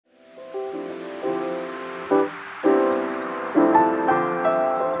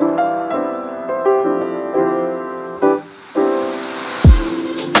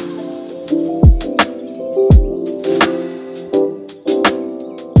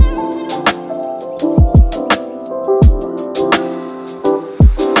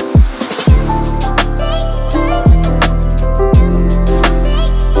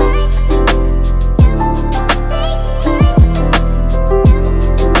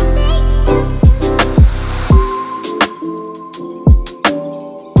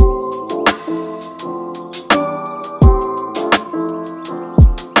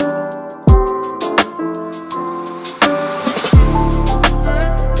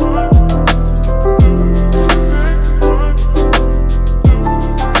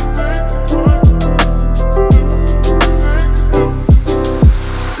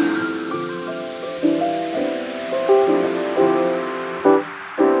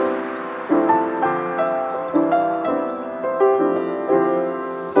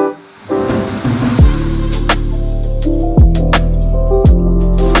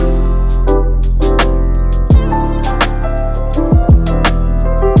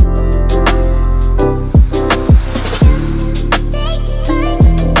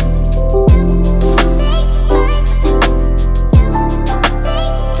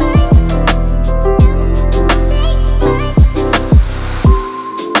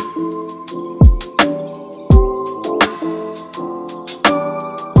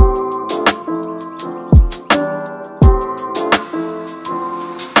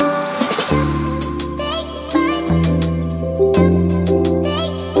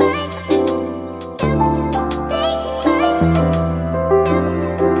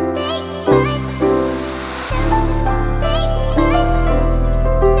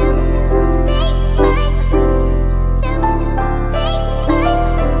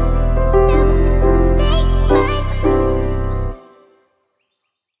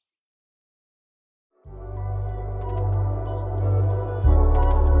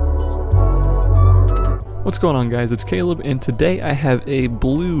going on, guys? It's Caleb, and today I have a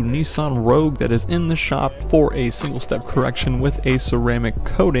blue Nissan Rogue that is in the shop for a single step correction with a ceramic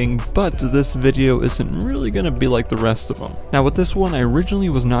coating, but this video isn't really going to be like the rest of them. Now with this one, I originally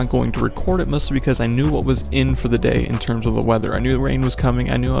was not going to record it, mostly because I knew what was in for the day in terms of the weather. I knew the rain was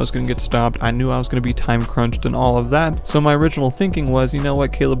coming, I knew I was going to get stopped, I knew I was going to be time crunched and all of that. So my original thinking was, you know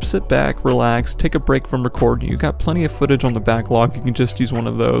what, Caleb, sit back, relax, take a break from recording. You got plenty of footage on the backlog, you can just use one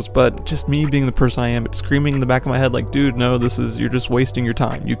of those. But just me being the person I am, it's screaming in the back of my head like, dude, no, you're just wasting your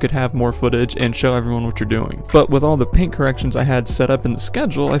time. You could have more footage and show everyone what you're doing. But with all the paint corrections I had set up in the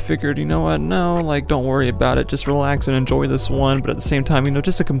schedule, I figured, you know what, no, like, don't worry about it, just relax and enjoy this one. But at the same time, you know,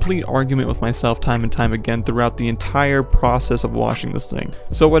 just a complete argument with myself time and time again throughout the entire process of washing this thing.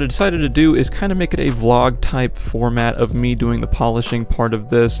 So what I decided to do is kind of make it a vlog type format of me doing the polishing part of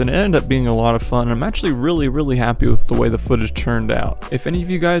this, and it ended up being a lot of fun. I'm actually really happy with the way the footage turned out. If any of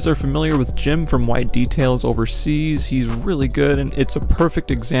you guys are familiar with Jim from White Details Overseas, he's really good, and it's a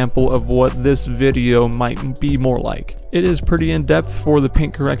perfect example of what this video might be more like. It is pretty in-depth for the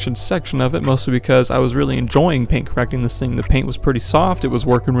paint correction section of it, mostly because I was really enjoying paint correcting this thing. The paint was pretty soft, it was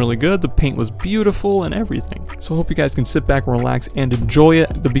working really good, the paint was beautiful and everything. So I hope you guys can sit back and relax and enjoy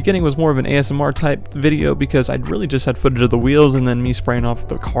it. The beginning was more of an ASMR type video because I'd really just had footage of the wheels and then me spraying off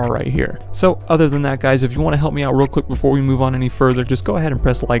the car right here. So other than that, guys, if you want to help me out real quick before we move on any further, just go ahead and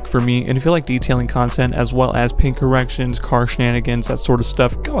press like for me. And if you like detailing content as well as paint corrections, car shenanigans, that sort of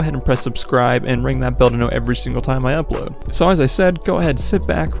stuff, go ahead and press subscribe and ring that bell to know every single time I upload. So as I said, go ahead, sit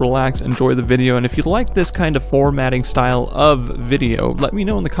back, relax, enjoy the video, and if you like this kind of formatting style of video, let me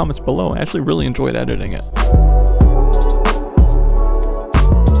know in the comments below. I actually really enjoyed editing it.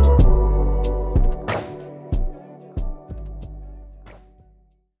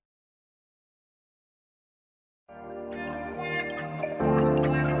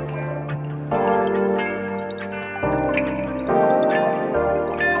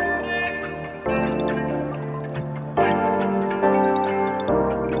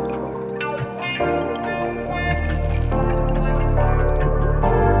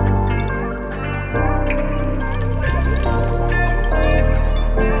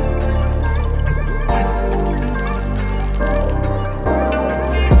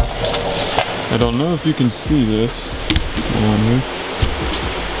 I don't know if you can see this on here.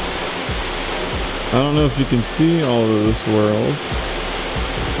 I don't know if you can see all of the swirls,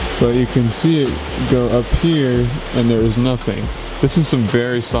 but you can see it go up here and there's nothing. This is some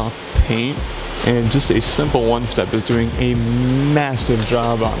very soft paint, and just a simple one step is doing a massive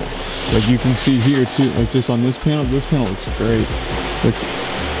job on it. Like you can see here too, like just on this panel looks great. Looks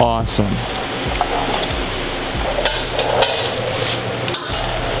awesome.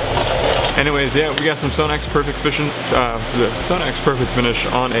 Anyways, yeah, we got some Sonax Perfect Finish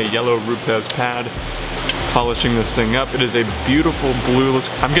on a yellow Rupes pad, polishing this thing up. It is a beautiful blue.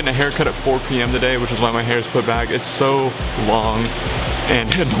 I'm getting a haircut at 4 p.m. today, which is why my hair is put back. It's so long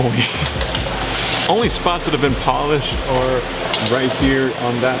and annoying. Only spots that have been polished are right here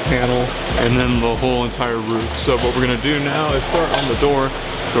on that panel and then the whole entire roof. So what we're gonna do now is start on the door,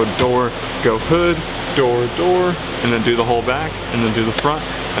 go hood, door, and then do the whole back, and then do the front,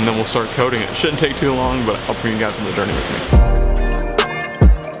 and then we'll start coating it. It shouldn't take too long, but I'll bring you guys on the journey with me.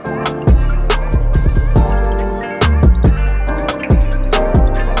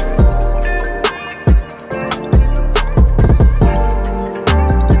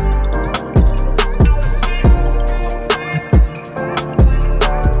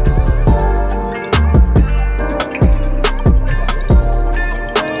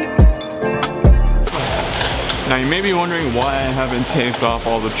 Now you may be wondering why I haven't taped off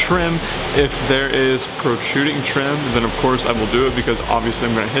all the trim. If there is protruding trim, then of course I will do it because obviously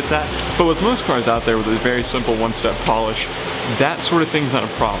I'm going to hit that. But with most cars out there with a very simple one-step polish, that sort of thing's not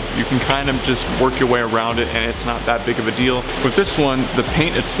a problem. You can kind of just work your way around it and it's not that big of a deal. With this one, the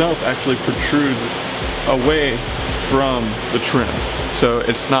paint itself actually protrudes away from the trim. So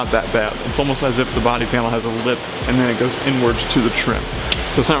it's not that bad. It's almost as if the body panel has a lip and then it goes inwards to the trim.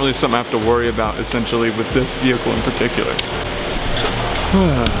 So it's not really something I have to worry about essentially with this vehicle in particular.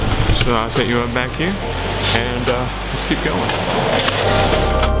 So I'll set you up back here and let's keep going.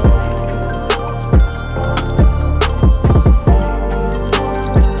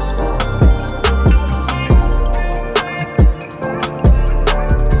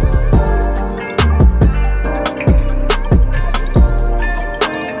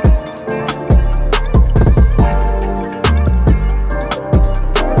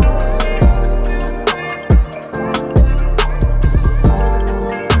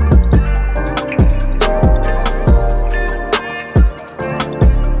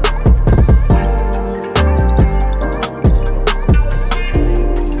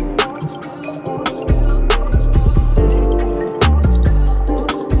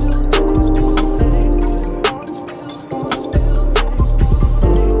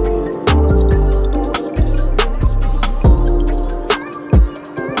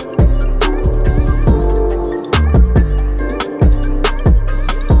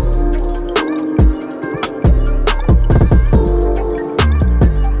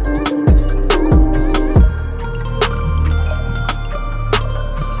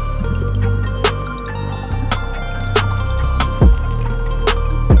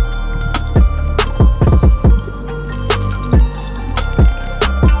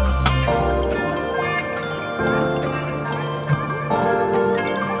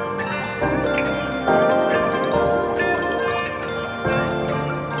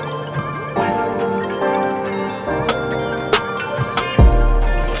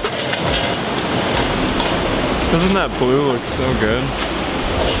 that blue look so good?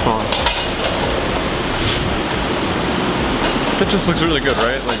 Hold on. That just looks really good,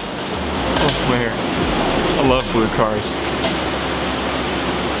 right? Like, oh, my hair. I love blue cars.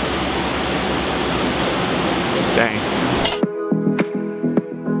 Dang.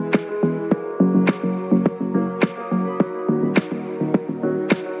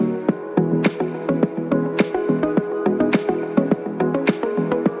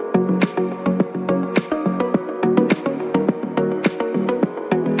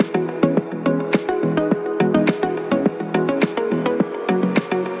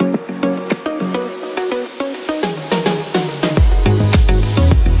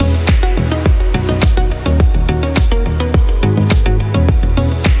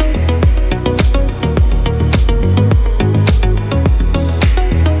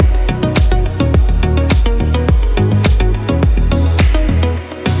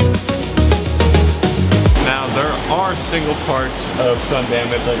 Single parts of sun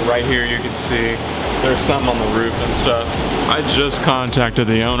damage, like right here you can see there's some on the roof and stuff. I just contacted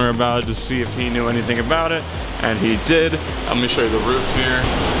the owner about it to see if he knew anything about it, and he did. Let me show you the roof here.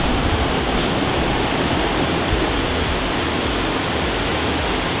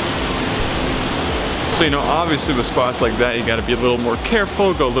 So, you know, obviously with spots like that, you gotta be a little more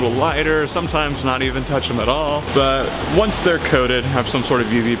careful, go a little lighter, sometimes not even touch them at all. But once they're coated, have some sort of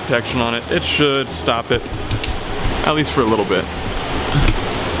UV protection on it, it should stop it. At least for a little bit.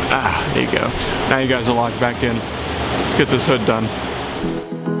 Ah, there you go. Now you guys are locked back in. Let's get this hood done.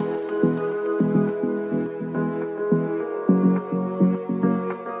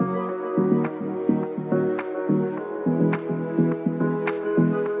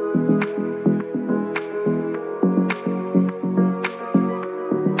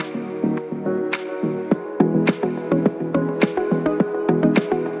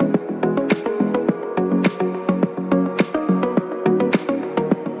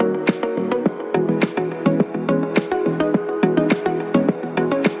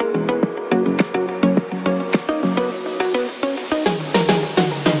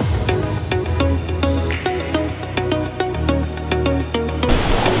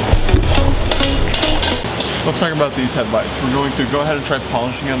 Let's talk about these headlights. We're going to go ahead and try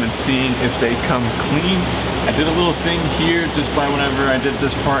polishing them and seeing if they come clean. I did a little thing here just by whenever I did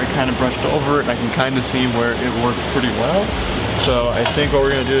this part, I kind of brushed over it and I can kind of see where it worked pretty well. So I think what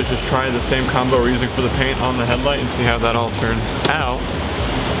we're going to do is just try the same combo we're using for the paint on the headlight and see how that all turns out.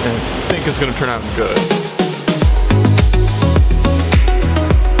 And I think it's going to turn out good.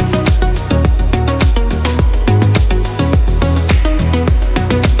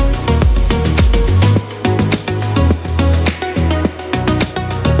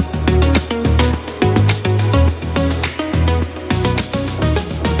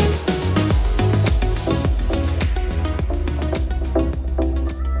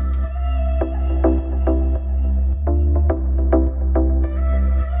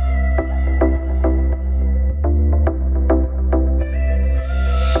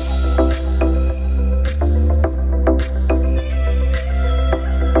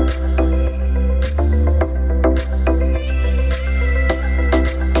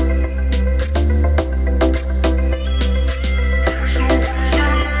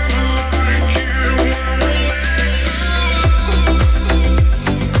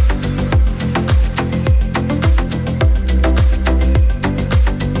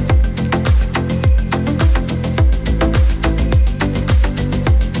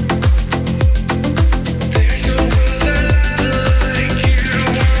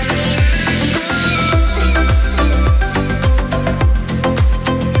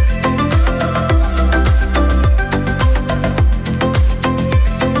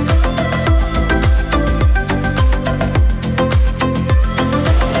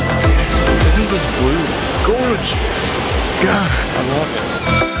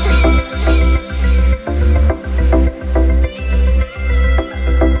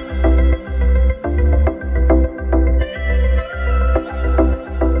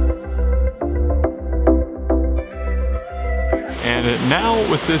 And now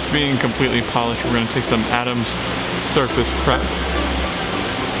with this being completely polished, we're going to take some Adams surface prep.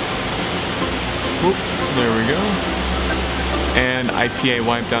 Oop, there we go. And IPA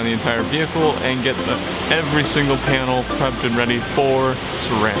wipe down the entire vehicle and get every single panel prepped and ready for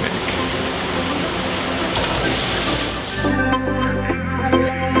ceramic.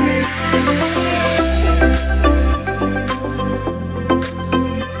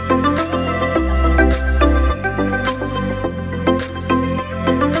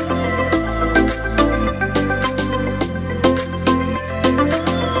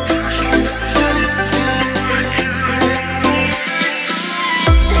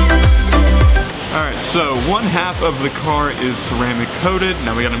 Alright, so one half of the car is ceramic coated.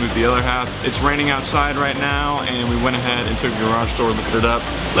 Now we gotta move the other half. It's raining outside right now, and we went ahead and took the garage door, lifted it up,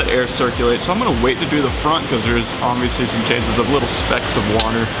 let air circulate. So I'm gonna wait to do the front because there's obviously some chances of little specks of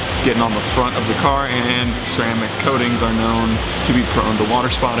water getting on the front of the car, and ceramic coatings are known to be prone to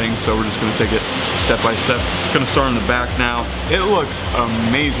water spotting, so we're just gonna take it step by step. Gonna start in the back now. It looks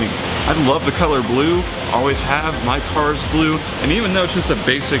amazing. I love the color blue, always have. My car's blue, and even though it's just a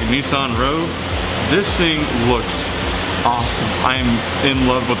basic Nissan Rogue, this thing looks awesome. I am in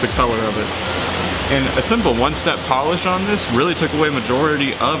love with the color of it. And a simple one-step polish on this really took away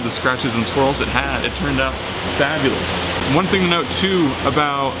majority of the scratches and swirls it had. It turned out fabulous. One thing to note too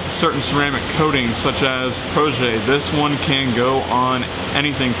about certain ceramic coatings such as Projet, this one can go on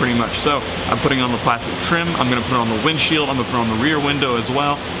anything pretty much. So I'm putting on the plastic trim, I'm gonna put it on the windshield, I'm gonna put it on the rear window as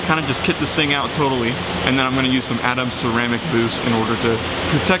well. Kind of just kit this thing out totally. And then I'm gonna use some Adams ceramic boost in order to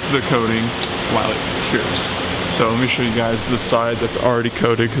protect the coating while it cures. So let me show you guys this side that's already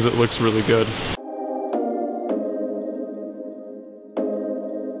coated because it looks really good.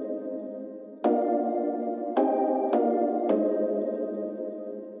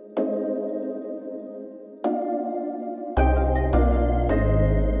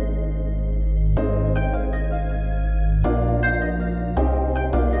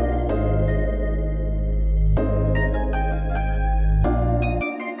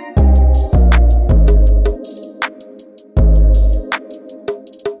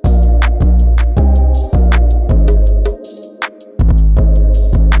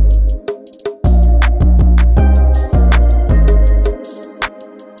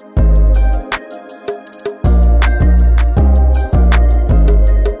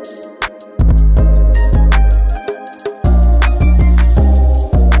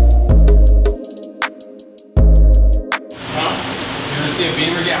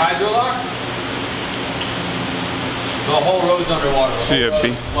 The whole road's underwater. See a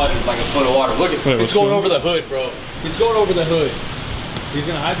beam. Flooded like a foot of water. Look at it. He's going over the hood, bro. He's going over the hood. He's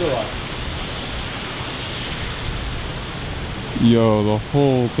gonna hydrolock. Yo, the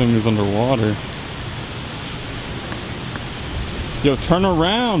whole thing is underwater. Yo, turn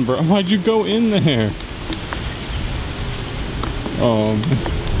around, bro. Why'd you go in there?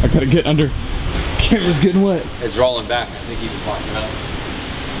 I gotta get under. Camera's getting wet. It's rolling back. I think he was walking up.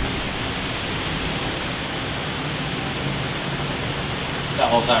 That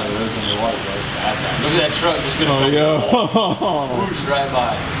whole time the road's underwater, bro. Look at that truck just gonna whoosh right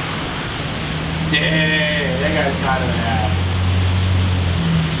by. Yeah, that guy's kind of an ass.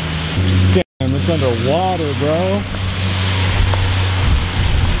 Damn, it's underwater, bro.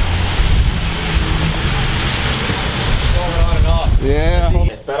 Going on and off. Yeah.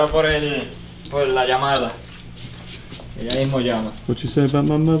 Espera por la llamada. Ella mismo llama. What you say about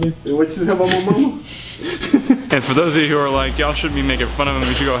my mother? What you say about my mama? And for those of you who are like, y'all shouldn't be making fun of him,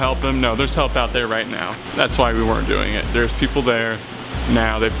 we should go help him. No, there's help out there right now. That's why we weren't doing it. There's people there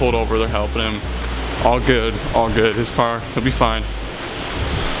now. They pulled over, they're helping him. All good, all good. His car, he'll be fine.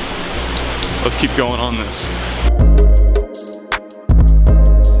 Let's keep going on this.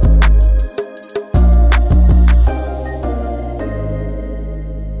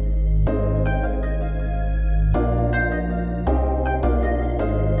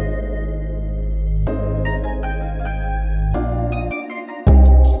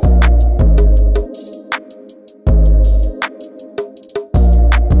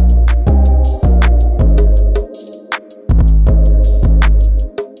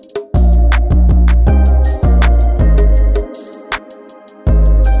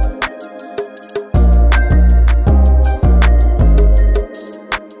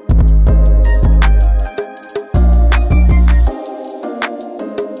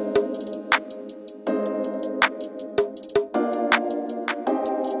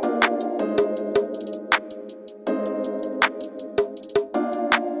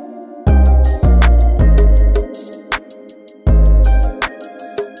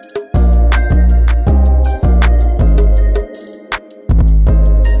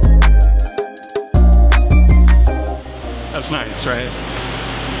 That's nice, right?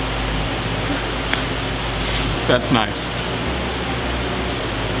 That's nice.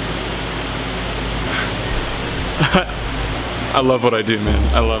 I love what I do, man.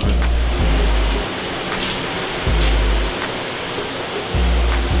 I love it.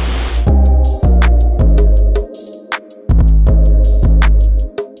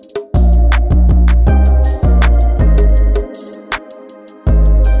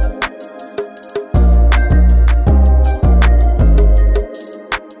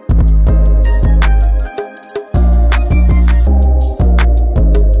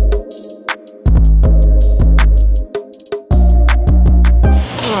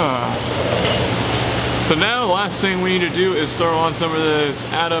 to do is throw on some of this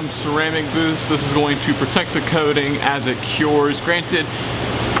Adams ceramic boost. This is going to protect the coating as it cures. Granted,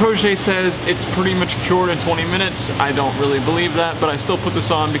 Projet says it's pretty much cured in 20 minutes. I don't really believe that, but I still put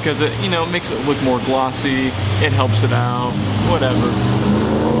this on because it, you know, makes it look more glossy. It helps it out, whatever.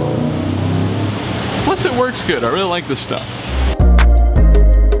 Plus it works good. I really like this stuff.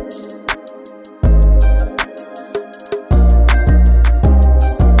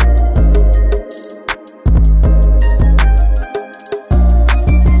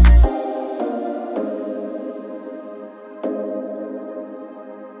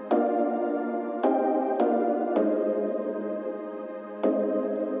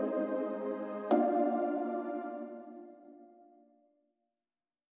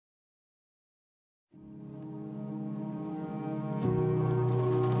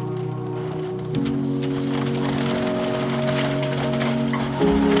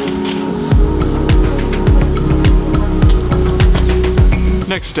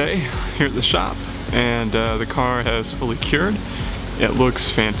 Next day here at the shop, and the car has fully cured. It looks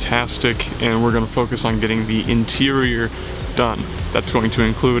fantastic, and we're going to focus on getting the interior done. That's going to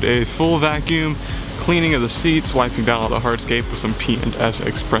include a full vacuum, cleaning of the seats, wiping down all the hardscape with some P&S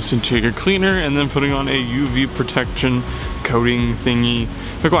Express Interior Cleaner, and then putting on a UV protection coating thingy.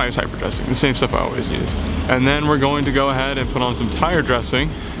 Requires hyper dressing, the same stuff I always use. And then we're going to go ahead and put on some tire dressing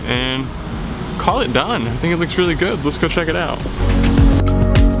and call it done. I think it looks really good. Let's go check it out.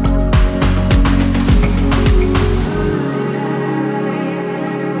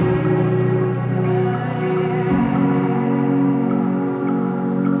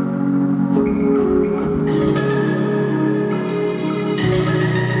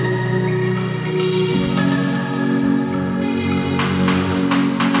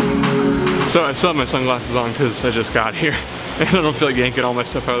 So I still have my sunglasses on because I just got here and I don't feel like yanking all my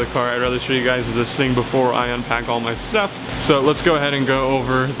stuff out of the car. I'd rather show you guys this thing before I unpack all my stuff. So let's go ahead and go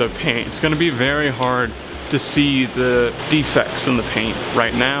over the paint. It's going to be very hard to see the defects in the paint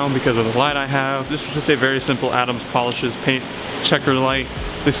right now because of the light I have. This is just a very simple Adams Polishes paint checker light.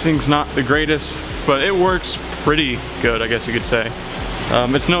 This thing's not the greatest, but it works pretty good, I guess you could say.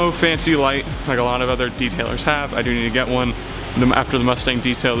 It's no fancy light like a lot of other detailers have. I do need to get one. After the Mustang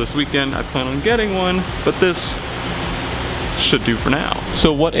detail this weekend, I plan on getting one, but this should do for now.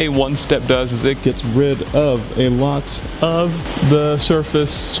 So what a one-step does is it gets rid of a lot of the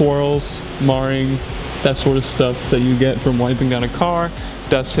surface swirls, marring, that sort of stuff that you get from wiping down a car,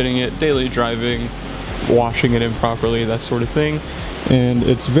 dust hitting it, daily driving, washing it improperly, that sort of thing. And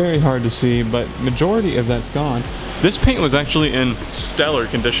it's very hard to see, but majority of that's gone. This paint was actually in stellar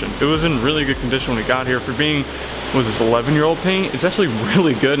condition. It was in really good condition when it got here. For being, was this 11-year-old paint? It's actually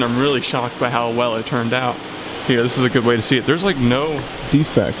really good, and I'm really shocked by how well it turned out. Here, this is a good way to see it. There's like no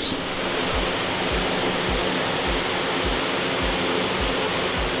defects.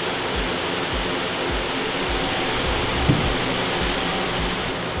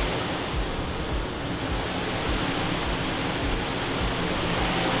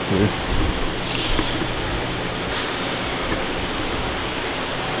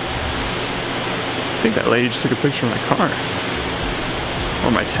 I think that lady just took a picture of my car.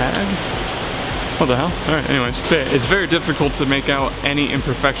 Or my tag. What the hell? Alright, anyways. So yeah, it's very difficult to make out any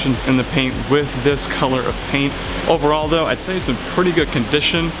imperfections in the paint with this color of paint. Overall though, I'd say it's in pretty good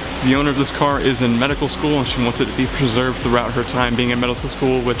condition. The owner of this car is in medical school and she wants it to be preserved throughout her time being in medical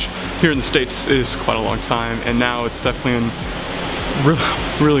school, which here in the States is quite a long time, and now it's definitely in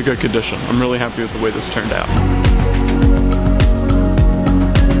really good condition. I'm really happy with the way this turned out.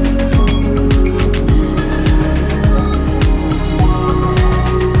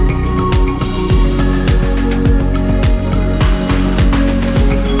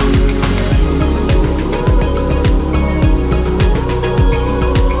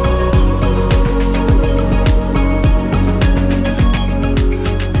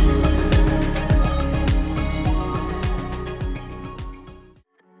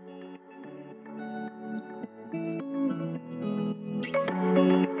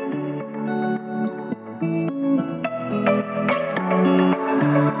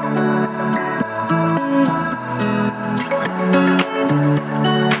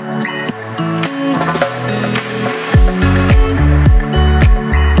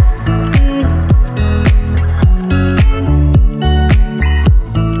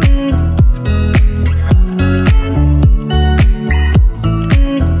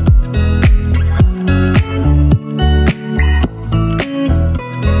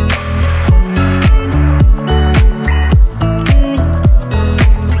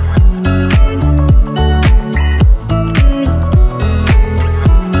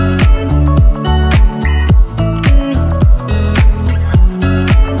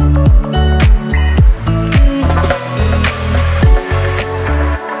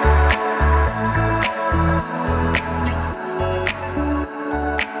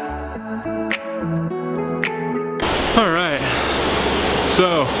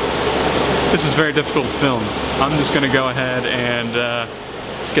 very difficult to film. I'm just gonna go ahead and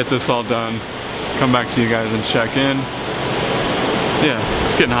get this all done, come back to you guys and check in. Yeah,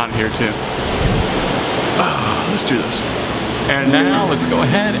 it's getting hot in here too. Let's do this. And now let's go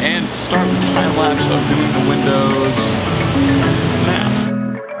ahead and start the time lapse of doing the windows now.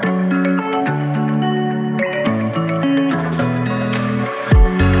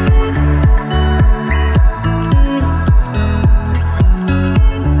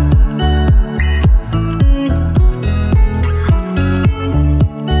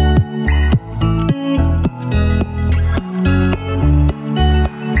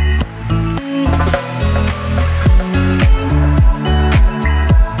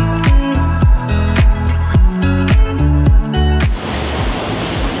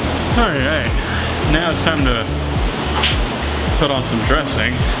 Alright, now it's time to put on some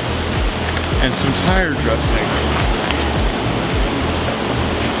dressing and some tire dressing.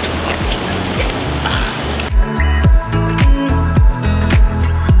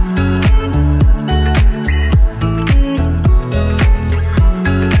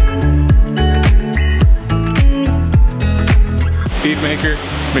 Bead maker,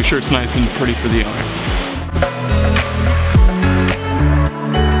 make sure it's nice and pretty for the owner.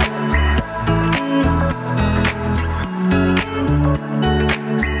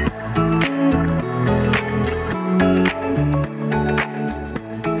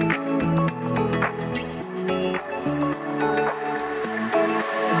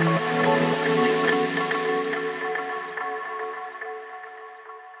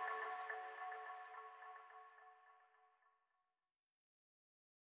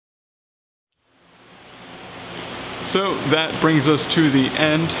 So that brings us to the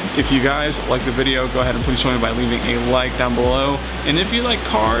end. If you guys like the video, go ahead and please show me by leaving a like down below. And if you like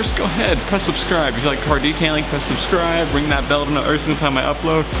cars, go ahead, press subscribe. If you like car detailing, press subscribe, ring that bell to know every single time I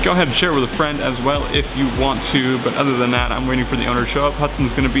upload. Go ahead and share with a friend as well if you want to. But other than that, I'm waiting for the owner to show up.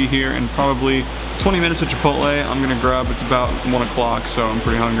 Hudson's gonna be here in probably 20 minutes at Chipotle. I'm gonna grub, it's about 1 o'clock, so I'm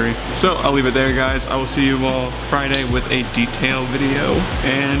pretty hungry. So I'll leave it there, guys. I will see you all Friday with a detail video.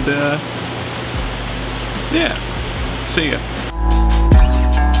 And yeah. See ya.